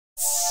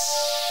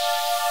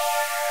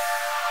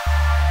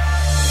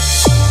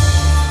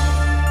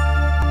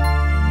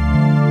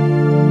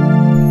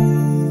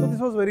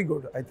very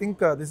good. I think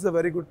this is a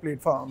very good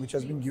platform which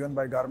has been given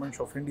by Garments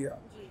of India,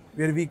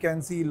 where we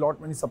can see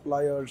lot many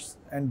suppliers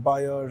and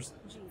buyers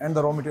and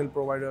the raw material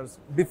providers,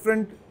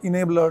 different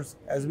enablers,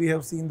 as we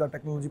have seen the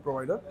technology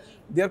provider.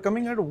 They are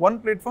coming at one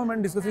platform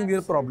and discussing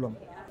their problem.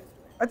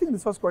 I think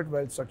this was quite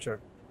well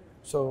structured.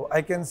 So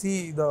I can see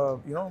the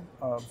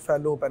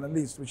fellow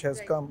panelists which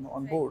has come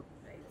on board,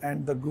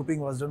 and the grouping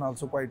was done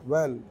also quite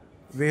well,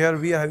 where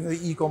we are having the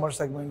e-commerce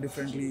segment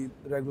differently,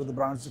 regular the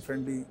brands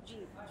differently,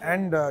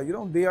 and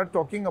they are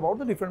talking about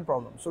the different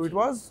problems. So it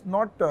was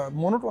not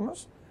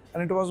monotonous,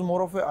 and it was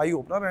more of an eye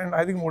opener, and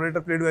I think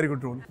moderator played a very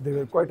good role. They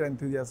were quite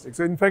enthusiastic.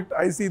 So in fact,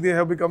 I see they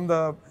have become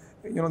the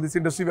this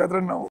industry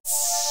veteran now.